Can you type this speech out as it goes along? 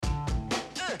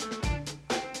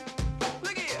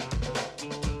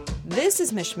This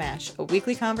is Mishmash, a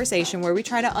weekly conversation where we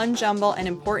try to unjumble an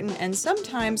important and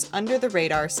sometimes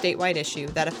under-the-radar statewide issue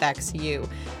that affects you.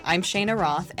 I'm Cheyna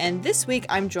Roth, and this week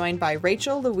I'm joined by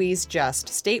Rachel Louise Just,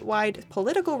 statewide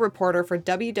political reporter for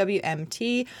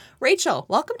WWMT. Rachel,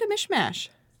 welcome to Mishmash.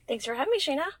 Thanks for having me,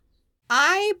 Cheyna.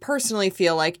 I personally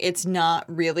feel like it's not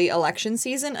really election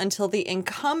season until the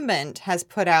incumbent has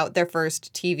put out their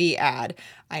first TV ad.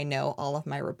 I know all of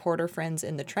my reporter friends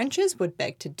in the trenches would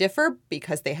beg to differ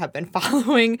because they have been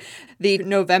following the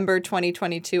November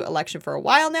 2022 election for a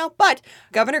while now, but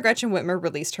Governor Gretchen Whitmer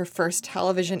released her first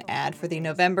television ad for the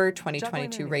November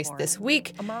 2022 race this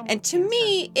week, and to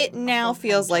me, it now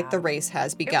feels like the race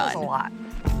has begun. It was a lot.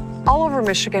 All over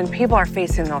Michigan, people are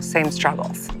facing those same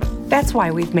struggles. That's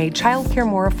why we've made childcare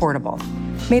more affordable,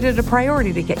 made it a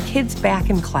priority to get kids back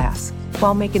in class,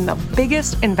 while making the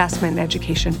biggest investment in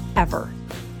education ever.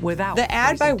 The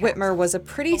ad by Whitmer was a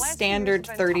pretty standard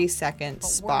 30-second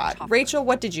spot. Rachel,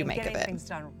 what did you make of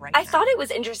it? I thought it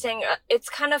was interesting. It's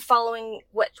kind of following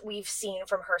what we've seen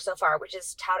from her so far, which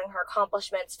is touting her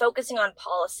accomplishments, focusing on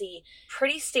policy,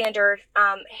 pretty standard,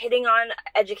 hitting on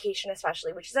education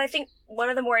especially, which is, I think, one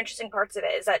of the more interesting parts of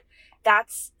it is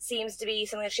that seems to be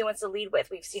something that she wants to lead with.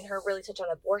 We've seen her really touch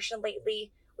on abortion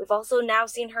lately. We've also now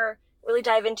seen her really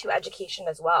dive into education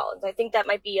as well. And I think that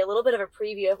might be a little bit of a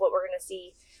preview of what we're going to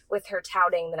see with her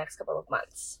touting the next couple of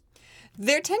months.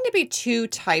 There tend to be two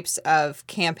types of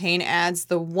campaign ads,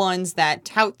 the ones that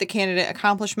tout the candidate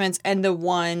accomplishments and the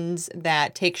ones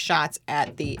that take shots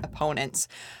at the opponents.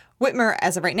 Whitmer,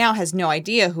 as of right now, has no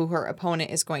idea who her opponent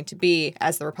is going to be,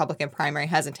 as the Republican primary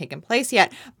hasn't taken place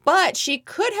yet, but she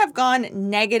could have gone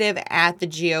negative at the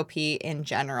GOP in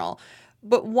general.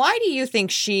 But why do you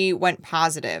think she went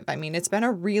positive? I mean, it's been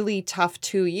a really tough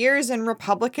 2 years, and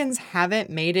Republicans haven't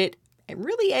made it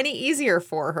really any easier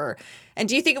for her. And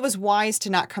do you think it was wise to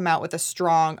not come out with a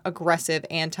strong, aggressive,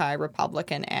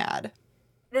 anti-Republican ad?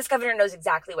 This governor knows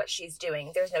exactly what she's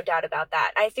doing. There's no doubt about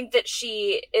that. I think that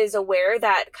she is aware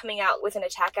that coming out with an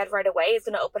attack ad right away is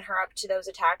going to open her up to those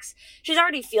attacks. She's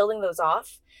already fielding those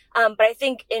off. But I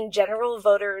think in general,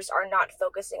 voters are not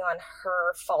focusing on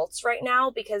her faults right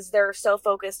now because they're so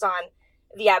focused on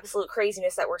the absolute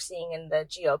craziness that we're seeing in the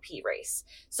GOP race.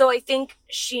 So I think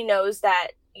she knows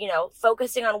that,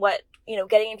 focusing on what,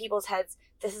 getting in people's heads,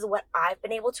 this is what I've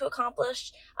been able to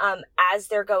accomplish as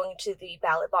they're going to the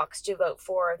ballot box to vote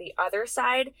for the other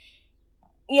side.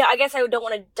 Yeah, I guess I don't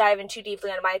want to dive in too deeply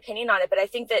on my opinion on it, but I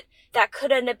think that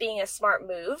could end up being a smart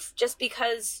move just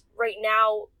because right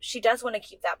now she does want to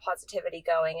keep that positivity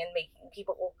going and making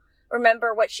people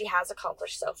remember what she has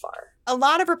accomplished so far. A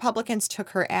lot of Republicans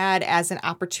took her ad as an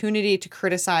opportunity to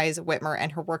criticize Whitmer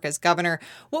and her work as governor.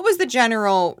 What was the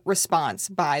general response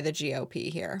by the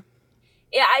GOP here?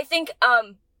 Yeah, I think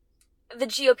the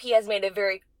GOP has made it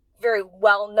very, very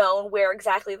well known where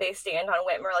exactly they stand on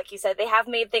Whitmer. Like you said, they have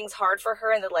made things hard for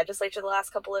her in the legislature the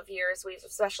last couple of years. We've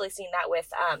especially seen that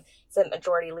with some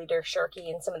Majority Leader Shirkey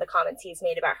and some of the comments he's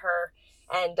made about her.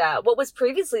 And what was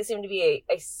previously seemed to be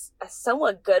a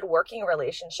somewhat good working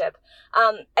relationship.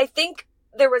 I think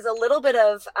there was a little bit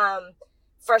of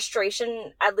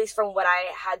frustration, at least from what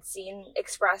I had seen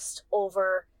expressed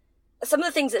over some of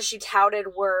the things that she touted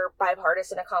were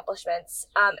bipartisan accomplishments.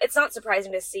 It's not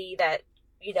surprising to see that,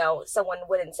 someone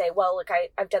wouldn't say, well, look,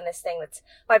 I've done this thing that's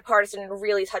bipartisan and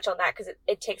really touch on that because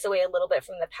it takes away a little bit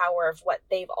from the power of what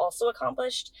they've also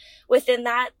accomplished within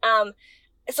that.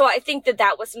 So I think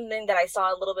that was something that I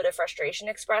saw a little bit of frustration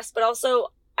expressed, but also,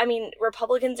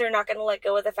 Republicans are not going to let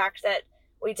go of the fact that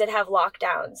we did have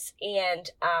lockdowns, and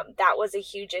that was a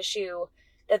huge issue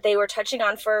that they were touching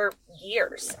on for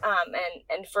years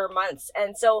and for months.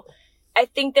 And so I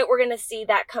think that we're going to see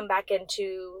that come back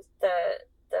into the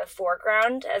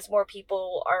foreground as more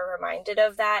people are reminded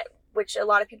of that, which a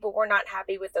lot of people were not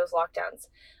happy with those lockdowns,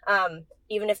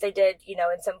 even if they did,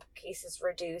 in some cases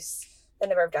reduce the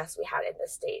number of deaths we had in the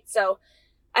state. So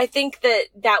I think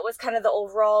that was kind of the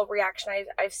overall reaction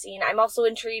I've seen. I'm also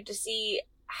intrigued to see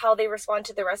how they respond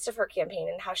to the rest of her campaign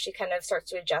and how she kind of starts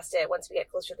to adjust it once we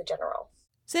get closer to the general.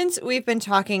 Since we've been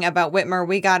talking about Whitmer,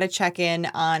 we got to check in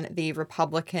on the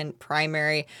Republican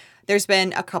primary. There's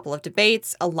been a couple of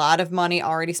debates, a lot of money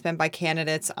already spent by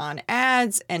candidates on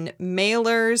ads and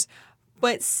mailers,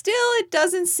 but still it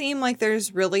doesn't seem like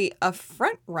there's really a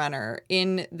front runner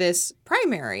in this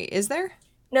primary, is there?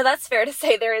 No, that's fair to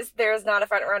say. There is not a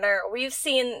front runner. We've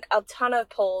seen a ton of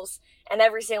polls, and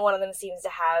every single one of them seems to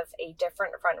have a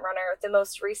different front runner. The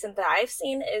most recent that I've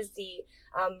seen is the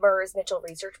MERS Mitchell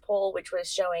Research poll, which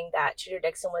was showing that Tudor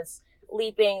Dixon was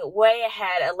leaping way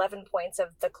ahead, 11 points of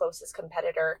the closest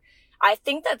competitor. I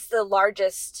think that's the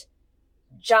largest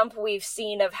jump we've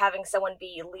seen of having someone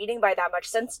be leading by that much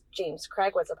since James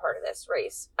Craig was a part of this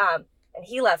race. And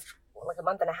he left like a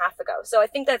month and a half ago. So I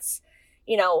think that's,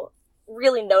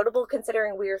 really notable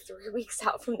considering we are 3 weeks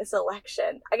out from this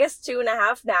election. I guess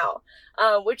 2.5 now,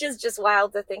 which is just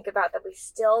wild to think about that we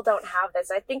still don't have this.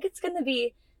 I think it's going to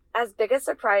be as big a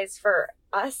surprise for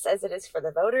us as it is for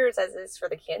the voters, as it is for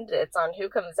the candidates on who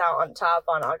comes out on top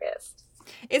on August.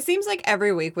 It seems like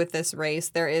every week with this race,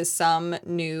 there is some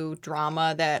new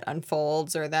drama that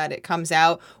unfolds or that it comes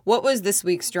out. What was this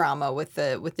week's drama with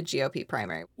the GOP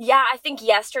primary? Yeah, I think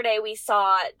yesterday we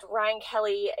saw Ryan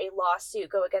Kelly, a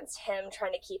lawsuit go against him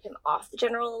trying to keep him off the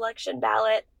general election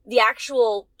ballot. The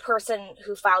actual person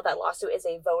who filed that lawsuit is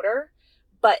a voter,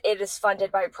 but it is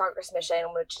funded by Progress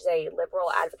Mission, which is a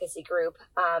liberal advocacy group.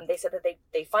 They said that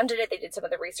they funded it. They did some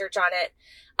of the research on it.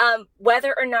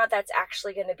 Whether or not that's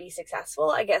actually going to be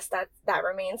successful, I guess that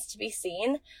remains to be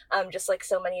seen, just like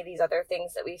so many of these other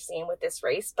things that we've seen with this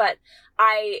race. But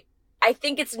I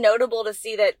think it's notable to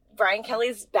see that Brian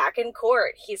Kelly's back in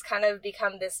court. He's kind of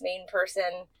become this main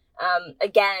person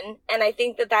again. And I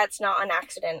think that that's not an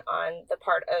accident on the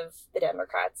part of the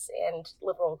Democrats and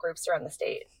liberal groups around the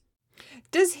state.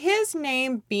 Does his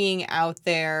name being out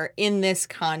there in this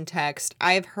context,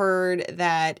 I've heard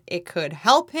that it could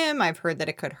help him. I've heard that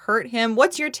it could hurt him.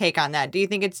 What's your take on that? Do you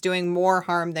think it's doing more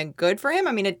harm than good for him?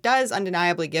 I mean, it does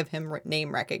undeniably give him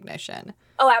name recognition.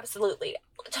 Oh, absolutely.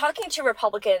 Talking to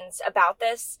Republicans about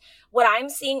this, what I'm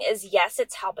seeing is, yes,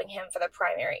 it's helping him for the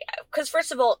primary. Because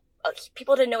first of all,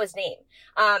 people didn't know his name.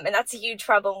 And that's a huge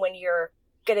problem when you're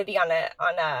going to be on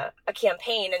a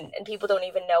campaign and people don't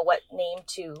even know what name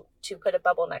to put a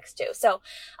bubble next to. So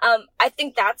I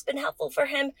think that's been helpful for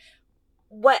him.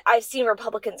 What I've seen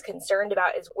Republicans concerned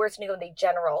about is where it's going to go in the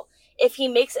general. If he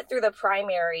makes it through the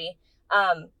primary,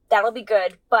 that'll be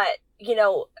good. But,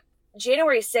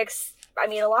 January 6th, I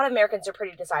mean, a lot of Americans are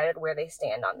pretty decided where they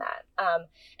stand on that.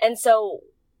 And so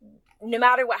no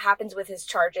matter what happens with his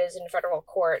charges in federal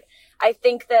court, I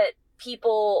think that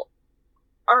people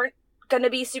aren't going to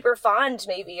be super fond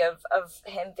maybe of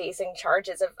him facing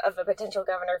charges, of a potential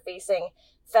governor facing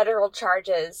federal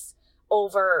charges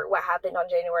over what happened on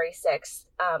January 6th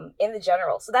in the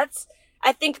general. So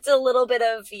I think it's a little bit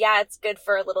of, it's good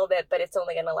for a little bit, but it's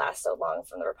only going to last so long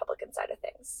from the Republican side of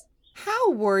things.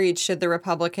 How worried should the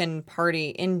Republican Party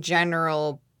in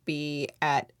general be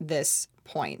at this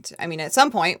point? I mean, at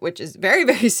some point, which is very,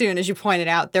 very soon, as you pointed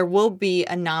out, there will be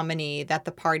a nominee that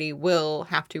the party will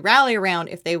have to rally around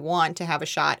if they want to have a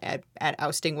shot at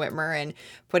ousting Whitmer and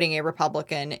putting a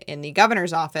Republican in the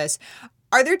governor's office.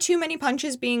 Are there too many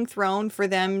punches being thrown for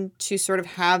them to sort of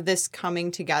have this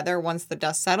coming together once the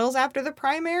dust settles after the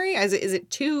primary? Is it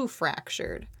too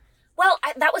fractured? Well,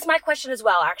 that was my question as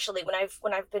well, actually,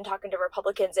 when I've been talking to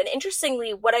Republicans. And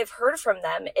interestingly, what I've heard from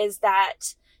them is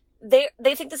that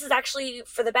they think this is actually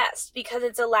for the best because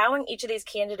it's allowing each of these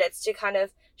candidates to kind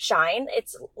of shine.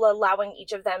 It's allowing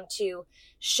each of them to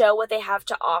show what they have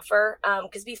to offer.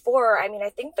 Because before, I mean, I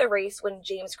think the race when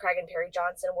James Craig and Perry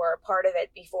Johnson were a part of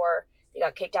it before they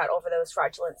got kicked out over those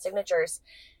fraudulent signatures,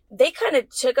 they kind of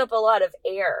took up a lot of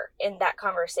air in that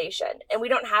conversation. And we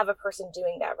don't have a person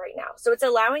doing that right now. So it's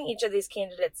allowing each of these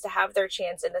candidates to have their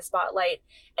chance in the spotlight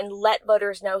and let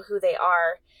voters know who they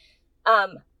are.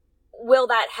 Will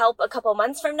that help a couple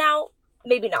months from now?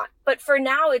 Maybe not. But for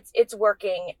now, it's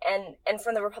working. And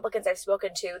from the Republicans I've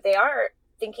spoken to, they are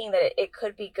thinking that it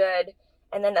could be good.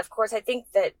 And then, of course, I think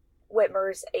that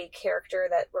Whitmer's a character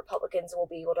that Republicans will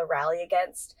be able to rally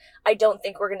against. I don't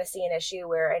think we're going to see an issue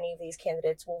where any of these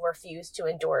candidates will refuse to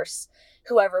endorse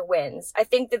whoever wins. I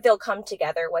think that they'll come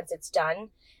together once it's done.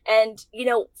 And,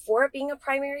 for it being a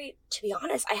primary, to be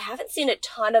honest, I haven't seen a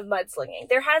ton of mudslinging.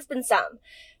 There has been some,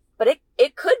 but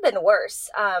it could have been worse,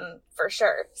 for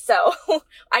sure. So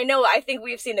I think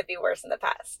we've seen it be worse in the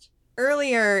past.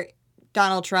 Earlier,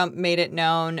 Donald Trump made it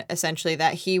known essentially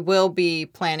that he will be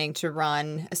planning to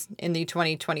run in the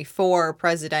 2024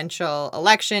 presidential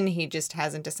election. He just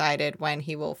hasn't decided when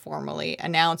he will formally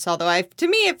announce. Although to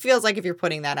me, it feels like if you're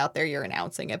putting that out there, you're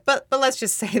announcing it. But let's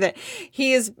just say that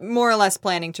he is more or less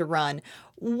planning to run.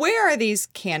 Where are these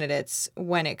candidates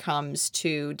when it comes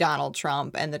to Donald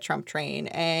Trump and the Trump train?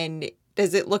 And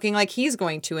is it looking like he's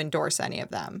going to endorse any of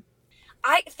them?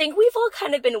 I think we've all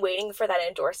kind of been waiting for that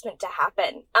endorsement to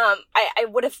happen. I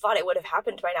would have thought it would have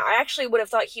happened by now. I actually would have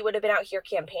thought he would have been out here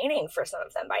campaigning for some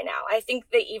of them by now. I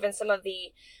think that even some of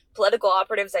the political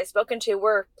operatives I've spoken to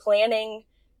were planning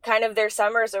kind of their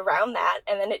summers around that,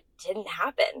 and then it didn't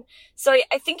happen. So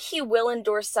I think he will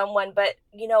endorse someone, but,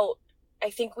 I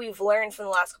think we've learned from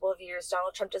the last couple of years,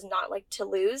 Donald Trump does not like to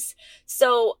lose.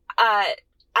 So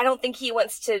I don't think he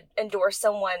wants to endorse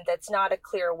someone that's not a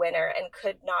clear winner and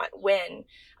could not win,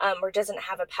 or doesn't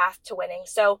have a path to winning.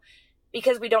 So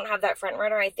because we don't have that front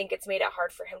runner, I think it's made it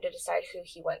hard for him to decide who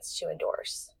he wants to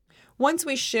endorse. Once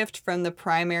we shift from the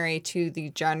primary to the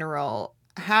general,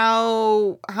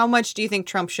 how much do you think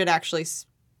Trump should actually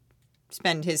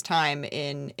spend his time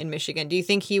in Michigan? Do you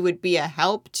think he would be a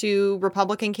help to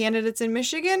Republican candidates in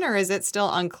Michigan, or is it still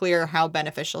unclear how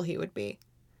beneficial he would be?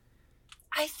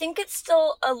 I think it's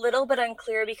still a little bit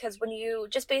unclear because when you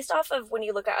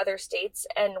look at other states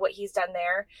and what he's done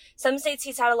there, some states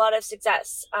he's had a lot of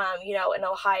success. In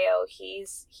Ohio,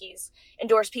 he's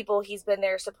endorsed people, he's been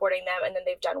there supporting them, and then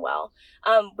they've done well.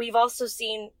 We've also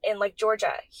seen in like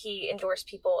Georgia, he endorsed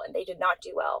people and they did not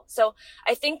do well. So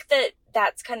I think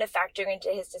that's kind of factoring into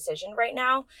his decision right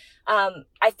now.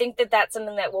 I think that's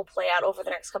something that will play out over the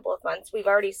next couple of months. We've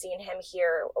already seen him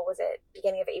here,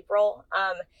 beginning of April?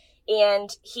 And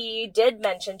he did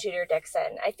mention Tudor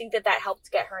Dixon. I think that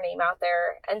helped get her name out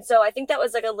there. And so I think that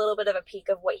was like a little bit of a peek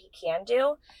of what he can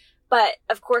do. But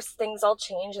of course, things all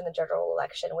change in the general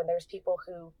election when there's people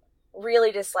who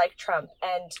really dislike Trump,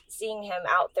 and seeing him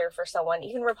out there for someone,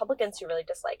 even Republicans who really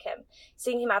dislike him,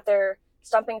 seeing him out there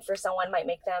stumping for someone might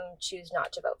make them choose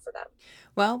not to vote for them.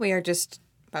 Well, we are just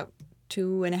about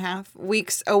 2.5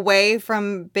 weeks away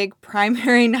from big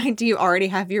primary night. Do you already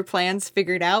have your plans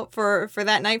figured out for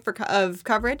that night of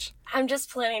coverage? I'm just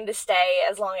planning to stay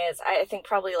as long as I think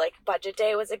probably like budget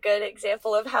day was a good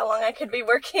example of how long I could be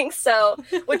working. So,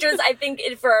 which was, I think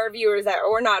for our viewers that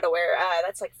were not aware,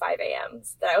 that's like 5 a.m.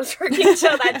 that I was working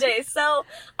till that day. So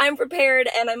I'm prepared,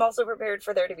 and I'm also prepared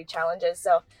for there to be challenges.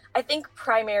 So I think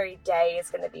primary day is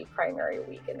going to be primary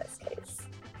week in this case.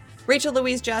 Rachel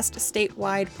Louise Just,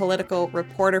 statewide political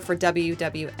reporter for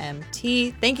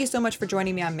WWMT. Thank you so much for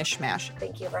joining me on Mishmash.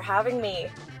 Thank you for having me.